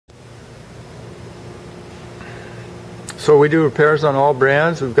So we do repairs on all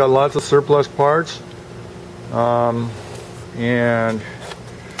brands. We've got lots of surplus parts, and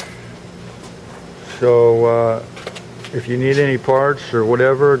so if you need any parts or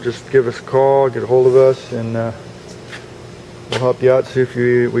whatever, just give us a call, get a hold of us, and we'll help you out, see if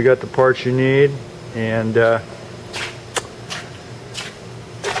we got the parts you need. And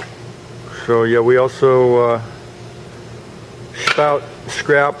so yeah, we also ship out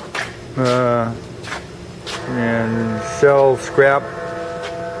scrap and sell scrap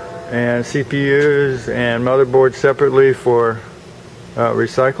and CPUs and motherboards separately for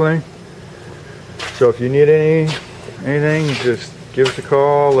recycling. So if you need anything, just give us a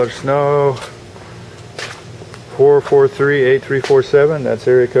call, let us know. 443-8347, that's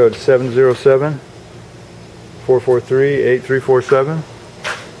area code 707-443-8347.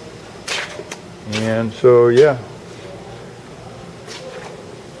 And so yeah,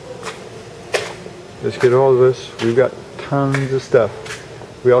 just get a hold of us. We've got tons of stuff.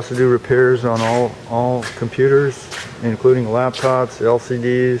 We also do repairs on all computers, including laptops,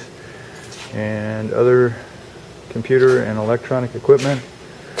 LCDs, and other computer and electronic equipment.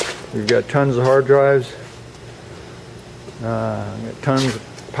 We've got tons of hard drives, got tons of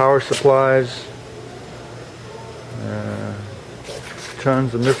power supplies,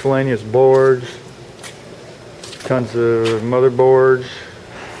 tons of miscellaneous boards, tons of motherboards,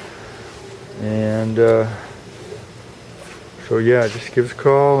 and so yeah, just give us a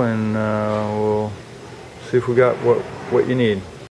call and we'll see if we got what you need.